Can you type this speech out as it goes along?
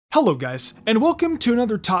Hello guys, and welcome to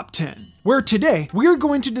another Top 10, where today we are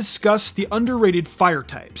going to discuss the underrated fire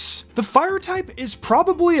types. The fire type is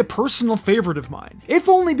probably a personal favorite of mine, if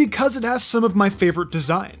only because it has some of my favorite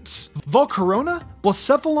designs. Volcarona,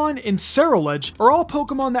 Blacephalon, and Ceruledge are all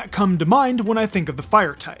Pokemon that come to mind when I think of the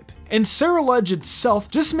fire type. And Ceruledge itself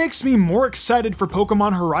just makes me more excited for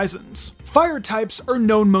Pokemon Horizons. Fire types are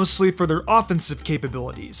known mostly for their offensive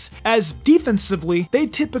capabilities, as defensively they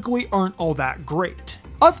typically aren't all that great.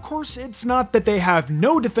 Of course, it's not that they have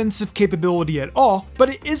no defensive capability at all, but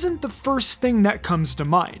it isn't the first thing that comes to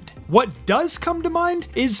mind. What does come to mind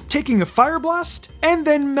is taking a Fire Blast and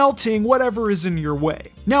then melting whatever is in your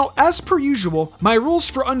way. Now, as per usual, my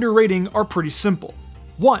rules for underrating are pretty simple.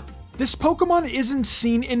 1. This Pokemon isn't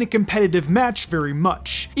seen in a competitive match very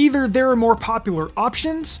much. Either there are more popular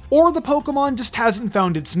options, or the Pokemon just hasn't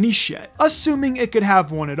found its niche yet, assuming it could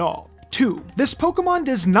have one at all. 2. This Pokemon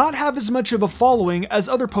does not have as much of a following as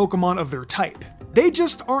other Pokemon of their type. They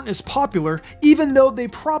just aren't as popular, even though they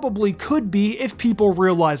probably could be if people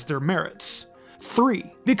realized their merits. 3.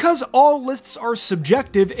 Because all lists are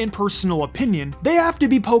subjective and personal opinion, they have to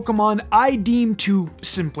be Pokemon I deem to,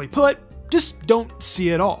 simply put, just don't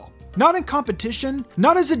see at all. Not in competition,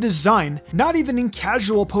 not as a design, not even in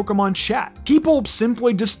casual Pokemon chat. People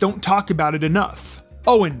simply just don't talk about it enough.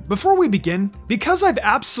 Oh, and before we begin, because I've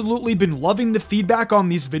absolutely been loving the feedback on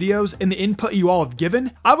these videos and the input you all have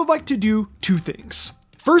given, I would like to do two things.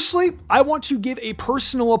 Firstly, I want to give a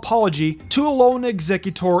personal apology to Alolan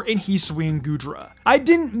Executor and Hisui and Gudra. I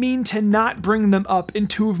didn't mean to not bring them up in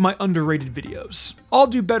two of my underrated videos. I'll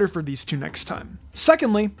do better for these two next time.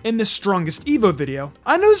 Secondly, in this Strongest Evo video,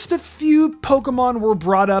 I noticed a few Pokemon were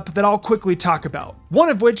brought up that I'll quickly talk about, one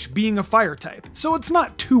of which being a fire type, so it's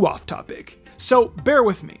not too off topic. So bear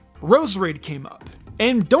with me. Roserade came up.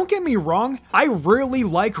 And don't get me wrong, I really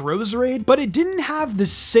like Roserade, but it didn't have the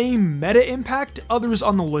same meta impact others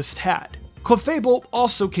on the list had. Clefable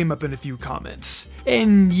also came up in a few comments.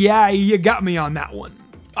 And yeah, you got me on that one.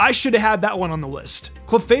 I should have had that one on the list.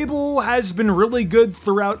 Clefable has been really good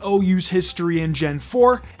throughout OU's history in Gen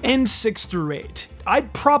 4 and 6 through 8.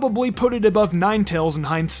 I'd probably put it above Ninetales in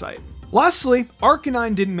hindsight. Lastly,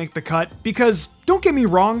 Arcanine didn't make the cut because, don't get me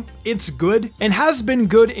wrong, it's good, and has been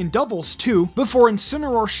good in doubles too, before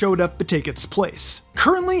Incineroar showed up to take its place.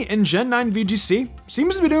 Currently in Gen 9 VGC,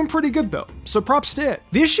 seems to be doing pretty good though, so props to it.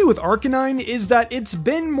 The issue with Arcanine is that it's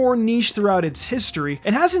been more niche throughout its history,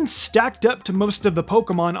 and hasn't stacked up to most of the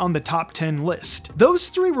Pokemon on the top 10 list. Those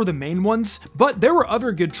three were the main ones, but there were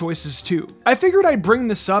other good choices too. I figured I'd bring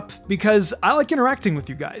this up because I like interacting with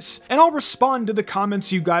you guys, and I'll respond to the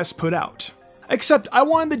comments you guys put out. Except I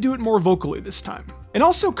wanted to do it more vocally this time. And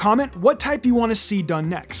also comment what type you want to see done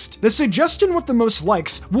next. The suggestion with the most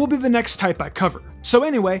likes will be the next type I cover. So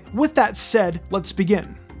anyway, with that said, let's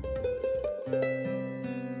begin.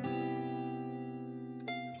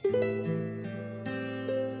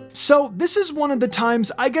 So this is one of the times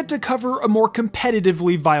I get to cover a more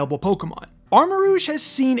competitively viable Pokemon. Armarouge has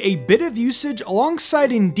seen a bit of usage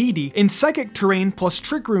alongside Indeedee in Psychic Terrain plus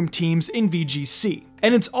Trick Room teams in VGC,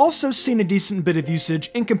 and it's also seen a decent bit of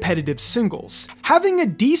usage in competitive singles, having a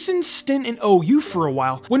decent stint in OU for a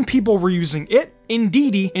while when people were using it,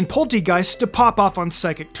 Indeedee, and Poltegeist to pop off on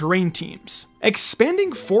Psychic Terrain teams.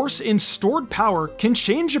 Expanding force and stored power can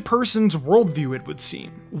change a person's worldview, it would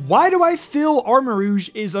seem. Why do I feel Armarouge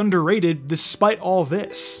is underrated despite all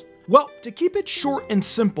this? Well, to keep it short and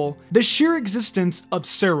simple, the sheer existence of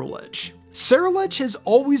Ceruledge. Ceruledge has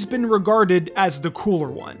always been regarded as the cooler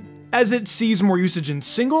one, as it sees more usage in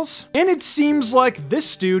singles, and it seems like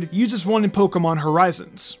this dude uses one in Pokemon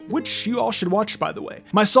Horizons, which you all should watch by the way,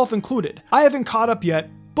 myself included. I haven't caught up yet,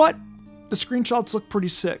 but the screenshots look pretty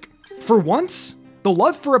sick. For once, the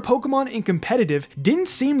love for a Pokemon in competitive didn't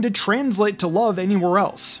seem to translate to love anywhere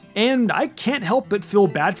else, and I can't help but feel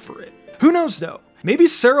bad for it. Who knows though? Maybe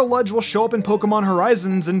Ceruledge will show up in Pokemon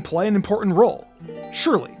Horizons and play an important role.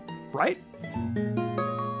 Surely, right?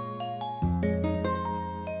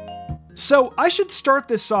 So I should start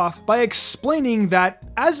this off by explaining that,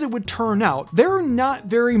 as it would turn out, there are not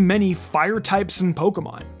very many fire types in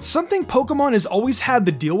Pokemon. Something Pokemon has always had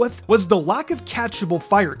to deal with was the lack of catchable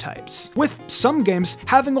fire types, with some games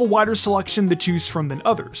having a wider selection to choose from than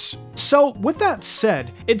others. So with that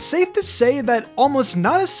said, it's safe to say that almost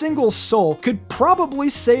not a single soul could probably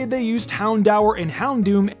say they used Houndour and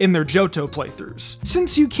Houndoom in their Johto playthroughs,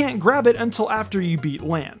 since you can't grab it until after you beat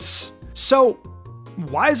Lance. So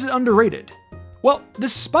why is it underrated? Well,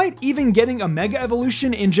 despite even getting a Mega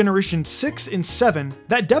Evolution in Generation 6 and 7,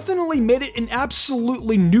 that definitely made it an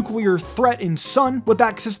absolutely nuclear threat in Sun with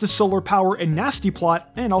access to solar power and Nasty Plot,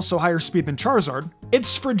 and also higher speed than Charizard,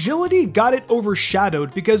 Its fragility got it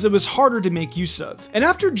overshadowed because it was harder to make use of, and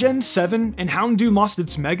after Gen 7 and Houndoom lost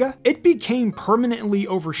its mega, it became permanently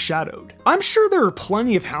overshadowed. I'm sure there are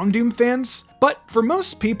plenty of Houndoom fans, but for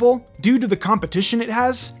most people, due to the competition it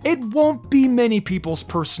has, it won't be many people's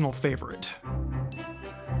personal favorite.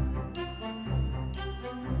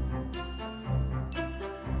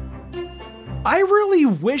 I really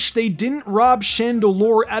wish they didn't rob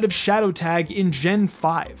Chandelure out of Shadow Tag in Gen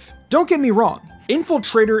 5. Don't get me wrong,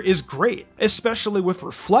 Infiltrator is great, especially with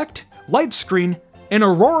Reflect, Light Screen, and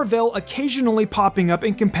Aurora Veil occasionally popping up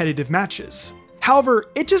in competitive matches. However,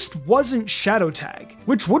 it just wasn't Shadow Tag,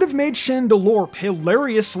 which would have made Chandelure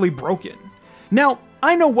hilariously broken. Now,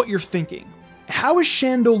 I know what you're thinking. How is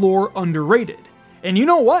Chandelure underrated? And you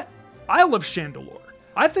know what? I love Chandelure.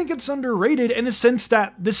 I think it's underrated in a sense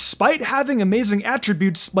that, despite having amazing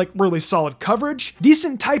attributes like really solid coverage,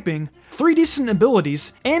 decent typing, 3 decent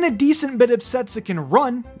abilities, and a decent bit of sets it can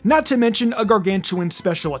run, not to mention a gargantuan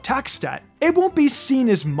special attack stat, it won't be seen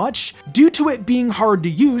as much due to it being hard to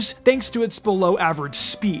use thanks to its below average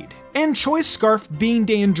speed, and Choice Scarf being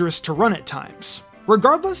dangerous to run at times.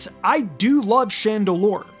 Regardless, I do love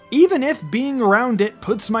Chandelure, even if being around it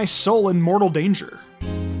puts my soul in mortal danger.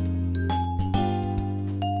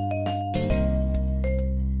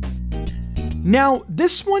 Now,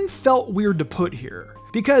 this one felt weird to put here,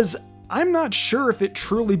 because I'm not sure if it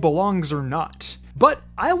truly belongs or not. But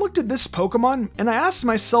I looked at this Pokemon and I asked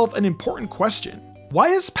myself an important question. Why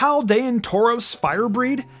is Paldean Tauros Fire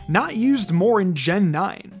Breed not used more in Gen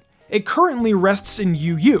 9? It currently rests in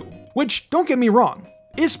UU, which, don't get me wrong,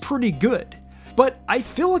 is pretty good. But I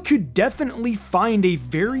feel it could definitely find a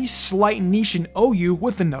very slight niche in OU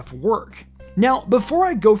with enough work. Now, before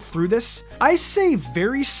I go through this, I say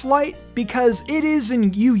very slight because it is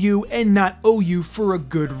in UU and not OU for a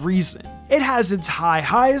good reason. It has its high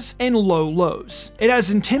highs and low lows. It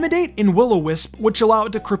has Intimidate and Will-O-Wisp, which allow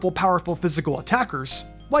it to cripple powerful physical attackers,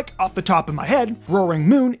 like off the top of my head, Roaring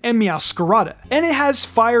Moon and Meowscarada. And it has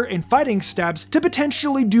Fire and Fighting Stabs to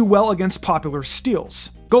potentially do well against popular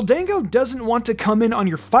steals. Gholdengo doesn't want to come in on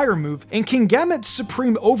your fire move, and Kingamet's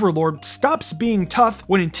Supreme Overlord stops being tough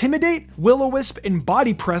when Intimidate, Will-O-Wisp, and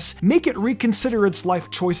Body Press make it reconsider its life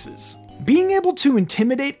choices. Being able to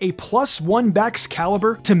intimidate a +1 Bax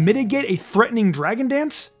Caliber to mitigate a threatening Dragon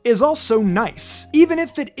Dance is also nice, even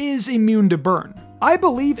if it is immune to burn. I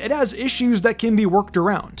believe it has issues that can be worked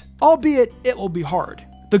around, albeit it will be hard.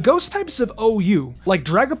 The ghost types of OU, like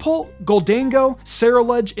Dragapult, Gholdengo,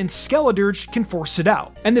 Cerulege, and Skeledirge can force it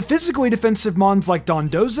out, and the physically defensive mons like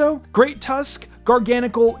Dondozo, Great Tusk,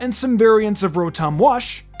 Garganicle, and some variants of Rotom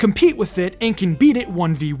Wash compete with it and can beat it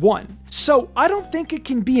 1v1. So I don't think it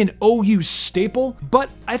can be an OU staple, but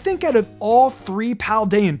I think out of all 3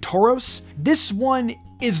 Paldean Tauros, this one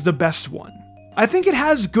is the best one. I think it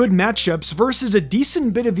has good matchups versus a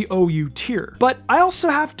decent bit of the OU tier, but I also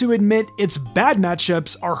have to admit its bad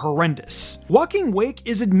matchups are horrendous. Walking Wake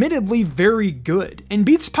is admittedly very good, and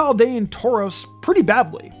beats Paldean Tauros pretty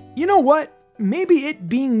badly. You know what? Maybe it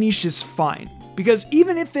being niche is fine, because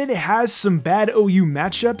even if it has some bad OU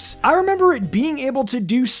matchups, I remember it being able to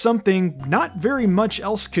do something not very much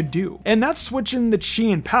else could do, and that's switching the Chi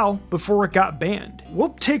and Pal before it got banned.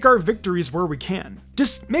 We'll take our victories where we can.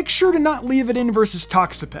 Just make sure to not leave it in versus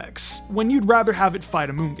Toxapex, when you'd rather have it fight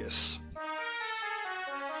Amoonguss.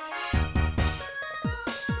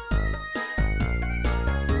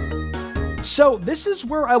 So this is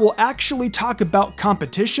where I will actually talk about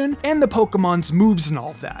competition and the Pokemon's moves and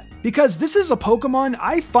all that, because this is a Pokemon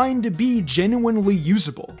I find to be genuinely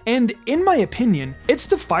usable, and in my opinion, it's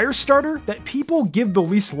the fire starter that people give the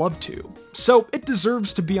least love to, so it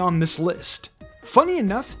deserves to be on this list. Funny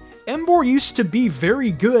enough, Emboar used to be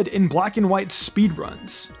very good in Black and White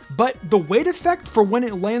speedruns, but the weight effect for when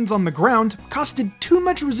it lands on the ground costed too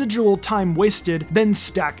much residual time wasted then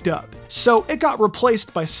stacked up, so it got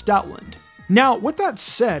replaced by Stoutland. Now, with that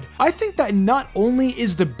said, I think that not only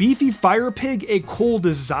is the beefy Fire Pig a cool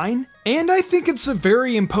design, and I think it's a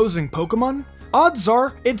very imposing Pokemon, odds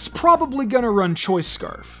are it's probably gonna run Choice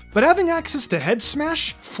Scarf. But having access to Head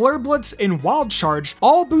Smash, Flare Blitz, and Wild Charge,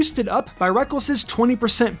 all boosted up by Reckless's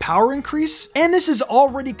 20% power increase, and this is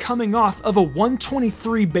already coming off of a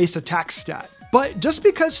 123 base attack stat. But just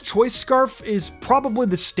because Choice Scarf is probably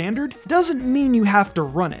the standard, doesn't mean you have to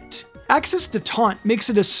run it. Access to Taunt makes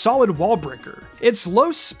it a solid wall breaker. Its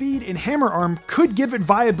low speed and Hammer Arm could give it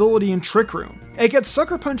viability in Trick Room. It gets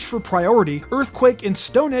Sucker Punch for priority, Earthquake and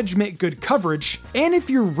Stone Edge make good coverage, and if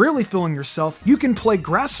you're really feeling yourself, you can play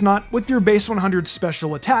Grass Knot with your base 100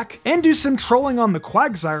 special attack, and do some trolling on the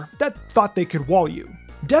Quagsire that thought they could wall you.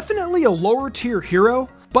 Definitely a lower tier hero,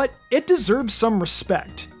 but it deserves some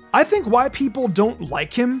respect. I think why people don't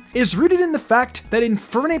like him is rooted in the fact that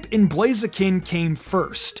Infernape and Blaziken came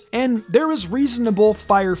first, and there was reasonable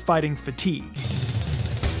firefighting fatigue.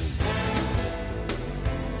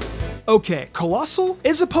 Okay, Colossal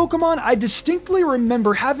is a Pokemon I distinctly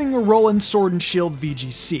remember having a role in Sword and Shield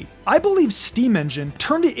VGC. I believe Steam Engine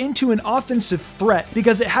turned it into an offensive threat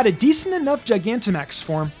because it had a decent enough Gigantamax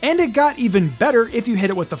form, and it got even better if you hit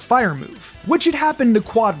it with the fire move, which it happened to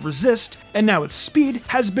quad resist, and now its speed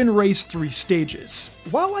has been raised 3 stages.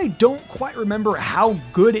 While I don't quite remember how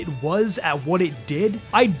good it was at what it did,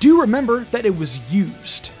 I do remember that it was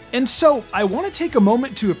used. And so, I want to take a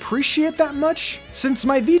moment to appreciate that much, since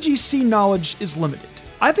my VGC knowledge is limited.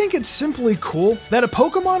 I think it's simply cool that a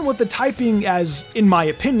Pokemon with the typing as, in my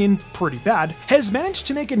opinion, pretty bad, has managed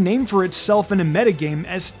to make a name for itself in a metagame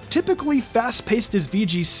as typically fast-paced as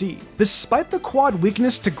VGC. Despite the quad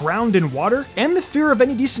weakness to ground and water, and the fear of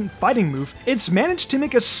any decent fighting move, it's managed to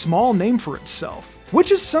make a small name for itself,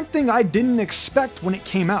 which is something I didn't expect when it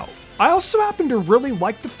came out. I also happen to really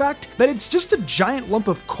like the fact that it's just a giant lump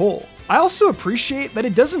of coal. I also appreciate that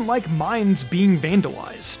it doesn't like mines being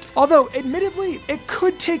vandalized, although admittedly it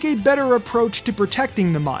could take a better approach to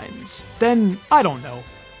protecting the mines than, I don't know,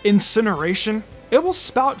 incineration. It will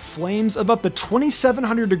spout flames of up to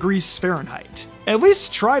 2700 degrees Fahrenheit. At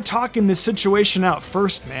least try talking this situation out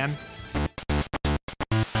first, man.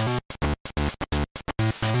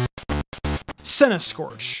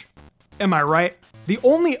 Centiskorch. Am I right? The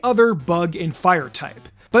only other bug in fire type,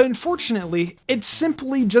 but unfortunately, it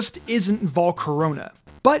simply just isn't Volcarona.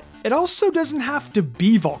 But it also doesn't have to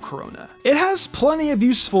be Volcarona. It has plenty of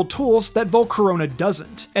useful tools that Volcarona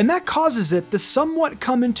doesn't, and that causes it to somewhat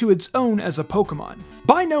come into its own as a Pokemon.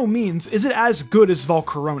 By no means is it as good as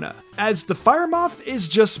Volcarona, as the Fire Moth is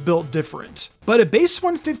just built different. But a base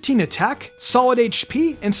 115 attack, solid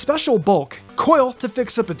HP, and special bulk, Coil to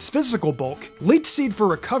fix up its physical bulk, Leech Seed for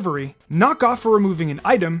recovery, Knockoff for removing an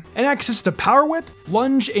item, and access to Power Whip,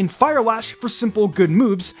 Lunge, and Fire Lash for simple good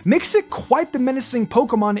moves makes it quite the menacing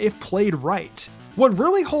Pokemon if played right. What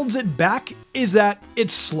really holds it back is that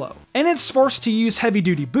it's slow, and it's forced to use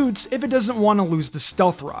heavy-duty boots if it doesn't want to lose the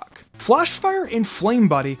Stealth Rock. Flash Fire and Flame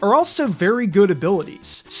Body are also very good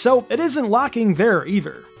abilities, so it isn't lacking there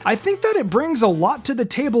either. I think that it brings a lot to the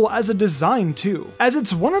table as a design too, as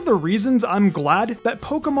it's one of the reasons I'm glad that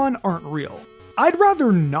Pokemon aren't real. I'd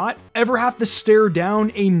rather not ever have to stare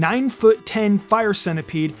down a 9'10" fire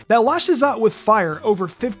centipede that lashes out with fire over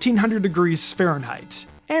 1500 degrees Fahrenheit,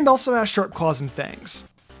 and also has sharp claws and fangs.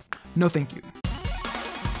 No thank you.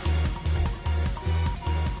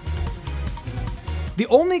 The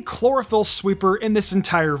only chlorophyll sweeper in this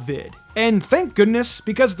entire vid. And thank goodness,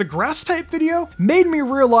 because the grass type video made me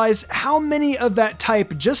realize how many of that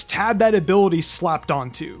type just had that ability slapped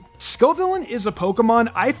onto. Scovillain is a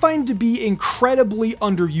Pokemon I find to be incredibly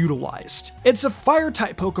underutilized. It's a fire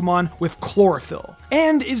type Pokemon with chlorophyll,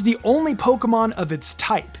 and is the only Pokemon of its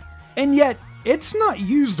type. And yet, it's not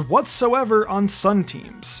used whatsoever on Sun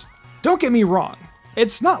teams. Don't get me wrong,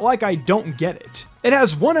 it's not like I don't get it. It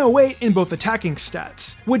has 108 in both attacking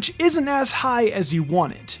stats, which isn't as high as you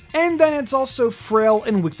want it, and then it's also frail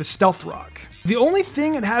and weak to Stealth Rock. The only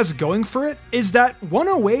thing it has going for it is that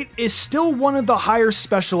 108 is still one of the higher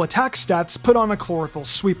special attack stats put on a Chlorophyll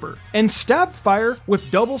Sweeper, and Stab Fire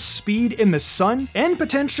with double speed in the sun and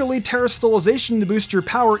potentially Terastallization to boost your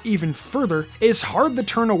power even further is hard to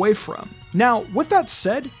turn away from. Now, with that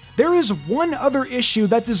said, there is one other issue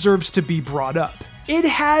that deserves to be brought up. It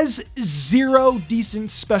has 0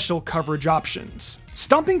 decent special coverage options.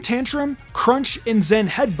 Stomping Tantrum, Crunch, and Zen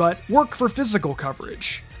Headbutt work for physical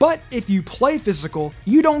coverage. But if you play physical,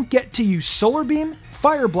 you don't get to use Solar Beam,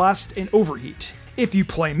 Fire Blast, and Overheat. If you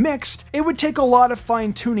play mixed, it would take a lot of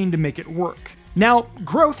fine-tuning to make it work. Now,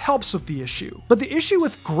 Growth helps with the issue, but the issue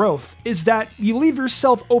with Growth is that you leave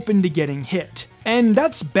yourself open to getting hit, and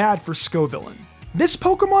that's bad for Scovillain. This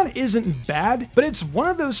Pokemon isn't bad, but it's one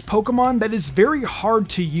of those Pokemon that is very hard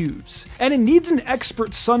to use, and it needs an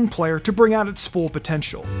expert Sun player to bring out its full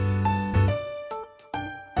potential.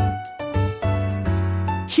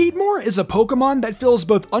 Heatmore is a Pokemon that feels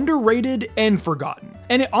both underrated and forgotten,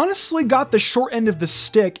 and it honestly got the short end of the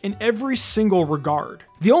stick in every single regard.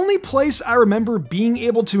 The only place I remember being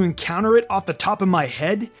able to encounter it off the top of my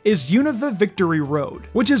head is Unova Victory Road,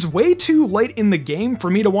 which is way too late in the game for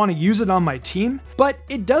me to want to use it on my team, but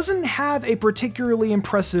it doesn't have a particularly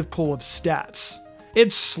impressive pool of stats.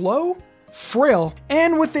 It's slow, frail,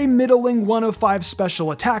 and with a middling 105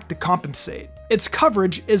 special attack to compensate. Its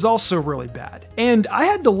coverage is also really bad, and I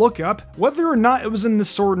had to look up whether or not it was in the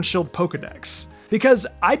Sword and Shield Pokedex. because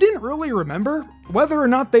I didn't really remember whether or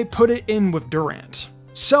not they put it in with Durant.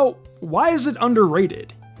 So why is it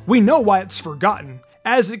underrated? We know why it's forgotten,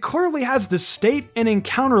 as it clearly has the state and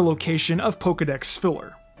encounter location of Pokedex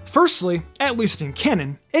filler. Firstly, at least in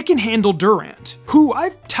canon, it can handle Durant, who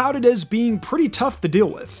I've touted as being pretty tough to deal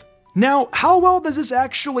with. Now, how well does this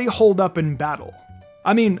actually hold up in battle?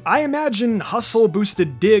 I mean, I imagine Hustle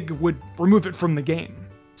boosted Dig would remove it from the game.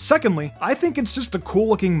 Secondly, I think it's just a cool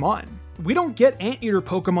looking mon. We don't get Anteater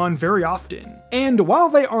Pokemon very often, and while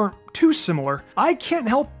they aren't too similar, I can't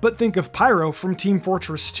help but think of Pyro from Team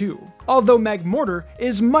Fortress 2, although Magmortar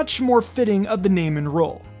is much more fitting of the name and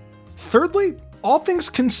role. Thirdly, all things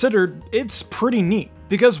considered, it's pretty neat,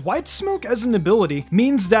 because White Smoke as an ability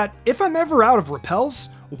means that if I'm ever out of repels,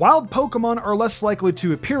 wild Pokemon are less likely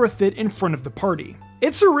to appear with it in front of the party.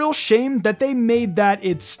 It's a real shame that they made that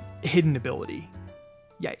its hidden ability.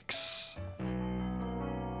 Yikes.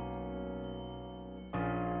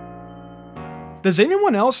 Does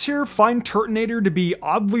anyone else here find Turtonator to be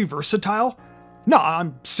oddly versatile? No,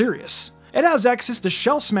 I'm serious. It has access to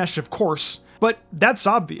Shell Smash, of course, but that's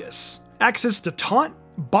obvious. Access to Taunt,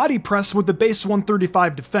 Body Press with the base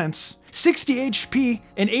 135 defense, 60 HP,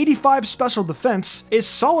 and 85 special defense is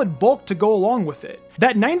solid bulk to go along with it.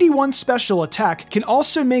 That 91 special attack can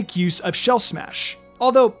also make use of Shell Smash,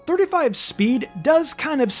 although 35 speed does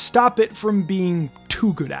kind of stop it from being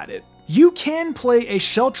too good at it. You can play a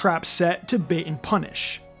Shell Trap set to bait and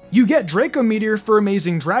punish. You get Draco Meteor for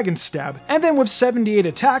amazing Dragon Stab, and then with 78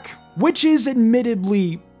 attack, which is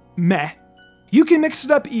admittedly meh, you can mix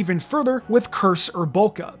it up even further with Curse or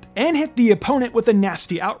Bulk Up, and hit the opponent with a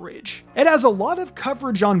nasty Outrage. It has a lot of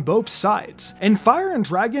coverage on both sides, and Fire and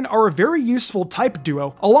Dragon are a very useful type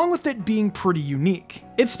duo, along with it being pretty unique.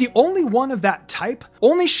 It's the only one of that type,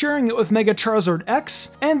 only sharing it with Mega Charizard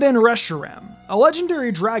X, and then Reshiram, a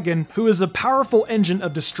legendary dragon who is a powerful engine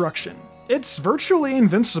of destruction. It's virtually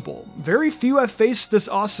invincible. Very few have faced this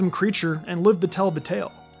awesome creature and lived to tell the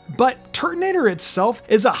tale. But Turtonator itself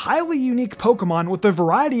is a highly unique Pokemon with a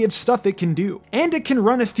variety of stuff it can do, and it can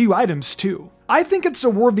run a few items too. I think it's a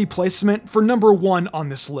worthy placement for number 1 on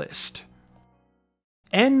this list.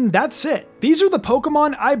 And that's it. These are the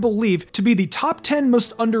Pokemon I believe to be the top 10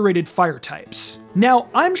 most underrated fire types. Now,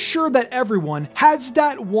 I'm sure that everyone has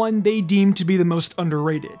that one they deem to be the most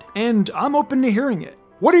underrated, and I'm open to hearing it.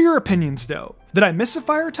 What are your opinions though? Did I miss a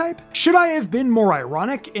fire type? Should I have been more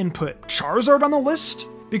ironic and put Charizard on the list?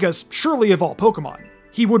 Because surely of all Pokemon,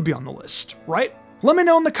 he would be on the list, right? Let me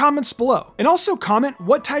know in the comments below, and also comment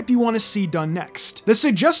what type you want to see done next. The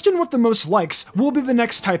suggestion with the most likes will be the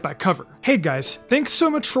next type I cover. Hey guys, thanks so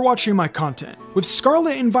much for watching my content. With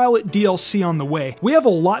Scarlet and Violet DLC on the way, we have a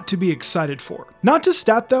lot to be excited for. Not just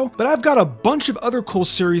that though, but I've got a bunch of other cool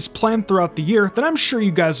series planned throughout the year that I'm sure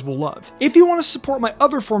you guys will love. If you want to support my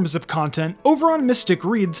other forms of content, over on Mystic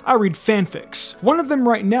Reads, I read fanfics. One of them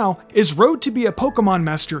right now is Road to be a Pokemon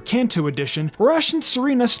Master Kanto Edition, where Ash and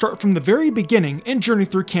Serena start from the very beginning and journey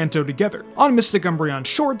through Kanto together. On Mystic Umbreon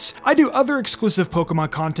Shorts, I do other exclusive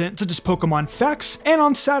Pokemon content such as Pokemon Facts, and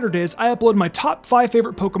on Saturdays I upload my top 5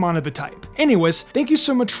 favorite Pokemon of a type. Anyways, thank you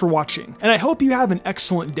so much for watching, and I hope you have an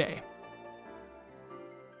excellent day.